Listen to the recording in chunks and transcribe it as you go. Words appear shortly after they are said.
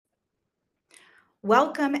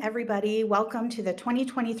Welcome, everybody. Welcome to the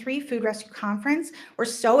 2023 Food Rescue Conference. We're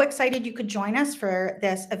so excited you could join us for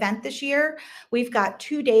this event this year. We've got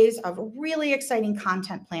 2 days of really exciting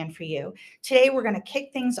content planned for you. Today, we're going to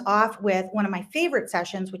kick things off with one of my favorite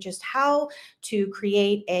sessions, which is how to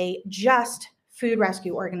create a just food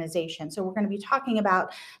rescue organization. So we're going to be talking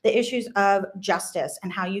about the issues of justice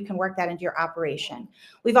and how you can work that into your operation.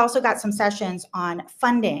 We've also got some sessions on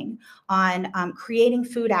funding, on creating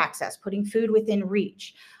food access, putting food within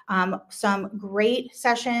reach. Some great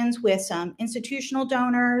sessions with some institutional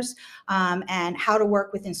donors and how to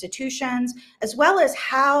work with institutions, as well as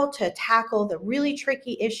how to tackle the really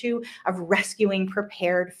tricky issue of rescuing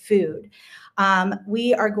prepared food.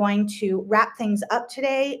 We are going to wrap things up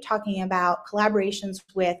today talking about collaborations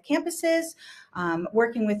with campuses,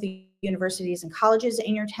 working with the universities and colleges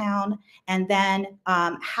in your town, and then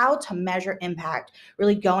how to measure impact,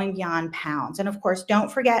 really going beyond pounds. And of course,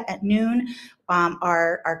 don't forget at noon,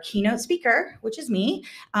 our keynote speaker, which is me,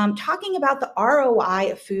 talking about the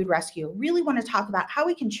ROI of food rescue. Really want to talk about how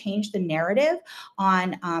we can change the narrative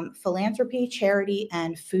on philanthropy, charity,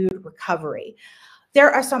 and food recovery. There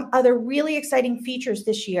are some other really exciting features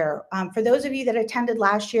this year. For those of you that attended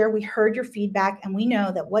last year, we heard your feedback and we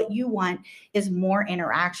know that what you want is more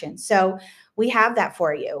interaction. So we have that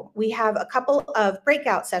for you. We have a couple of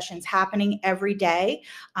breakout sessions happening every day.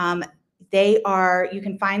 You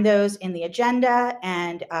can find those in the agenda,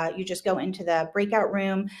 and you just go into the breakout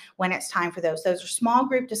room when it's time for those. Those are small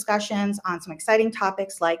group discussions on some exciting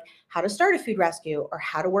topics like how to start a food rescue or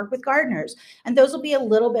how to work with gardeners. And those will be a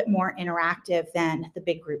little bit more interactive than the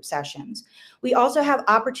big group sessions. We also have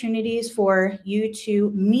opportunities for you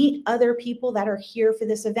to meet other people that are here for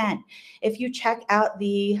this event. If you check out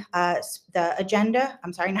the agenda,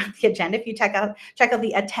 I'm sorry, not the agenda, if you check out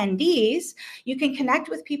the attendees, you can connect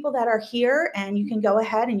with people that are here and you can go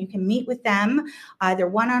ahead and you can meet with them either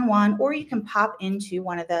one-on-one or you can pop into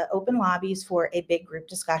one of the open lobbies for a big group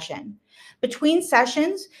discussion. Between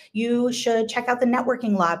sessions, you should check out the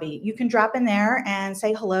networking lobby. You can drop in there and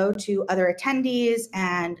say hello to other attendees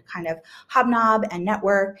and kind of hobnob and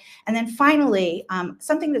network. And then finally,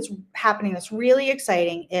 something that's happening that's really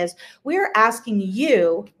exciting is we're asking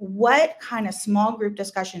you what kind of small group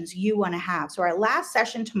discussions you want to have. So our last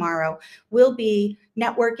session tomorrow will be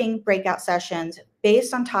networking breakout sessions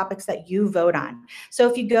based on topics that you vote on. So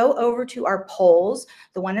if you go over to our polls,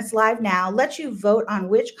 the one that's live now lets you vote on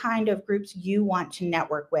which kind of groups you want to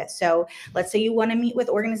network with. So let's say you want to meet with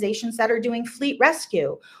organizations that are doing fleet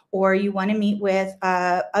rescue, or you want to meet with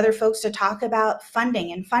other folks to talk about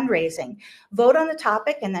funding and fundraising. Vote on the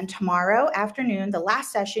topic, and then tomorrow afternoon, the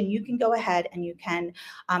last session, you can go ahead and you can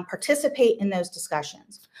participate in those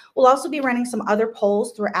discussions. We'll also be running some other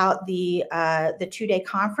polls throughout the 2-day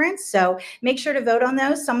conference, so make sure to vote on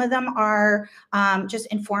those. Some of them are just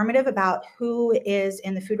informative about who is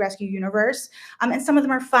in the food rescue universe, and some of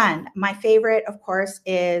them are fun. My favorite, of course,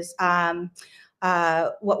 is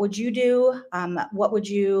what would you do? What would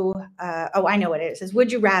you, oh, I know what it is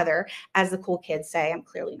would you rather, as the cool kids say. I'm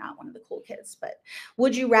clearly not one of the cool kids, but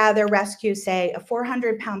would you rather rescue, say, a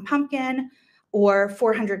 400-pound pumpkin or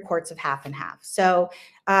 400 quarts of half and half? So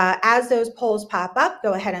as those polls pop up,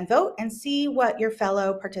 go ahead and vote and see what your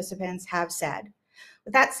fellow participants have said.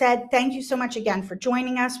 With that said, thank you so much again for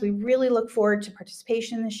joining us. We really look forward to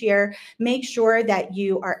participation this year. Make sure that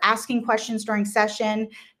you are asking questions during session.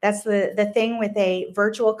 That's the thing with a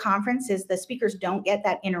virtual conference is the speakers don't get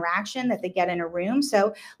that interaction that they get in a room.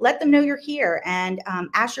 So let them know you're here and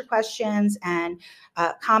ask your questions and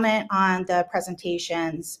comment on the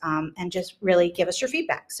presentations and just really give us your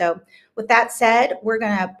feedback. So with that said, we're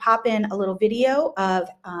going to pop in a little video of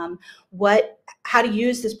how to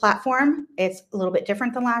use this platform. It's a little bit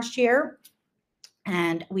different than last year,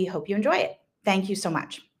 and we hope you enjoy it. Thank you so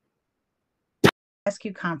much.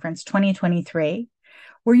 Rescue Conference 2023.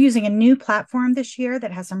 We're using a new platform this year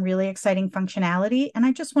that has some really exciting functionality, and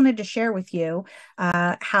I just wanted to share with you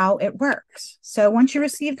how it works. So once you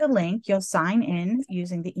receive the link, you'll sign in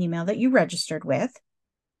using the email that you registered with.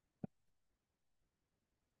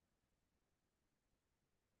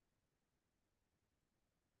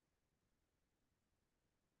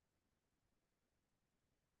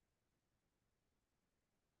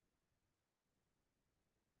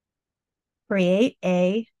 Create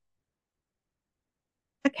a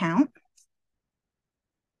account.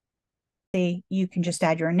 You can just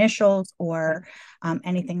add your initials or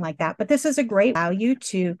anything like that. But this is a great value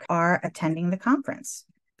to are attending the conference.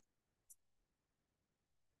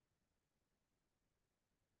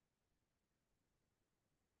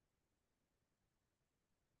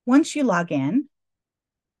 Once you log in,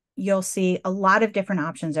 you'll see a lot of different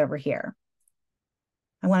options over here.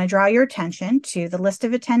 I want to draw your attention to the list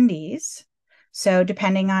of attendees. So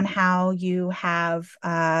depending on how you have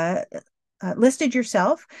listed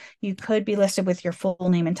yourself, you could be listed with your full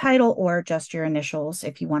name and title or just your initials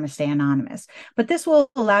if you want to stay anonymous. But this will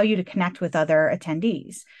allow you to connect with other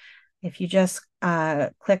attendees. If you just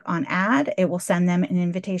click on add, it will send them an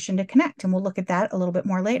invitation to connect, and we'll look at that a little bit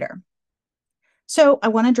more later. So I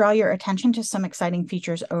want to draw your attention to some exciting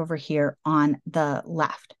features over here on the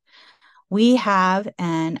left. We have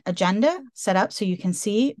an agenda set up so you can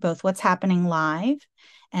see both what's happening live,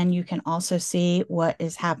 and you can also see what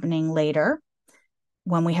is happening later.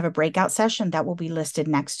 When we have a breakout session, that will be listed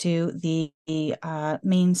next to the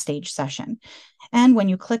main stage session. And when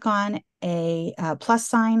you click on a plus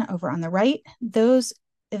sign over on the right, those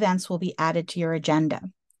events will be added to your agenda.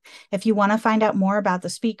 If you want to find out more about the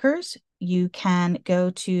speakers, you can go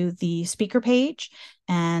to the speaker page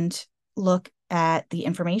and look at the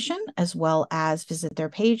information, as well as visit their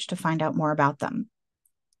page to find out more about them.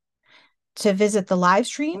 To visit the live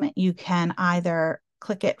stream, you can either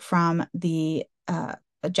click it from the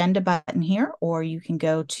agenda button here, or you can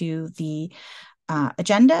go to the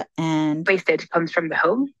agenda and wasted comes from the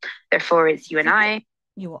home. Therefore, it's you and I.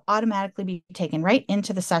 You will automatically be taken right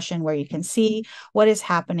into the session where you can see what is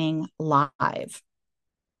happening live.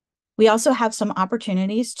 We also have some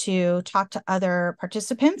opportunities to talk to other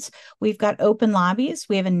participants. We've got open lobbies.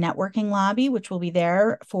 We have a networking lobby, which will be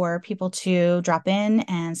there for people to drop in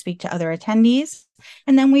and speak to other attendees.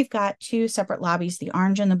 And then we've got two separate lobbies, the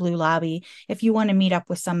orange and the blue lobby. If you want to meet up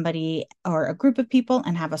with somebody or a group of people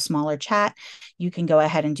and have a smaller chat, you can go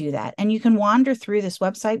ahead and do that. And you can wander through this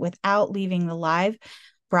website without leaving the live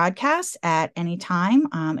broadcast at any time.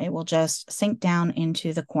 It will just sink down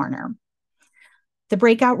into the corner. The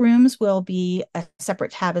breakout rooms will be a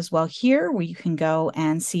separate tab as well here, where you can go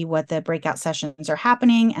and see what the breakout sessions are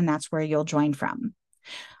happening, and that's where you'll join from.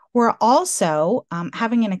 We're also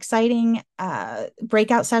having an exciting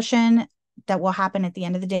breakout session that will happen at the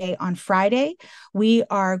end of the day on Friday. We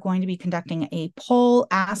are going to be conducting a poll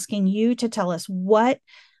asking you to tell us what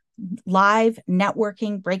live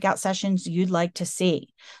networking breakout sessions you'd like to see.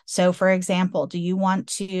 So, for example, do you want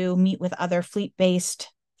to meet with other fleet-based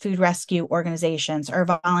food rescue organizations or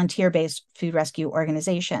volunteer-based food rescue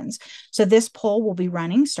organizations? So this poll will be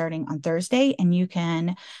running starting on Thursday, and you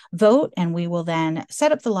can vote, and we will then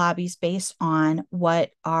set up the lobbies based on what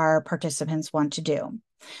our participants want to do.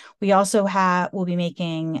 We also will be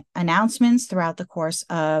making announcements throughout the course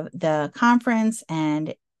of the conference,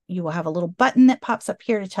 and you will have a little button that pops up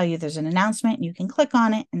here to tell you there's an announcement. You can click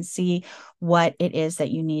on it and see what it is that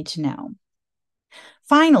you need to know.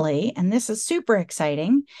 Finally, and this is super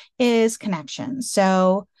exciting, is connections.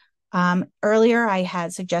 So earlier I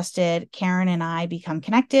had suggested Karen and I become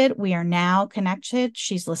connected. We are now connected.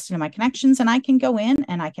 She's listed in my connections, and I can go in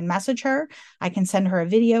and I can message her. I can send her a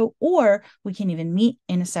video, or we can even meet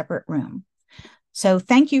in a separate room. So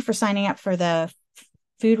thank you for signing up for the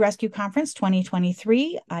Food Rescue Conference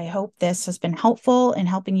 2023. I hope this has been helpful in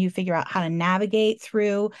helping you figure out how to navigate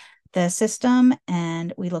through the system,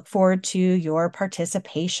 and we look forward to your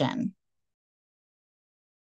participation.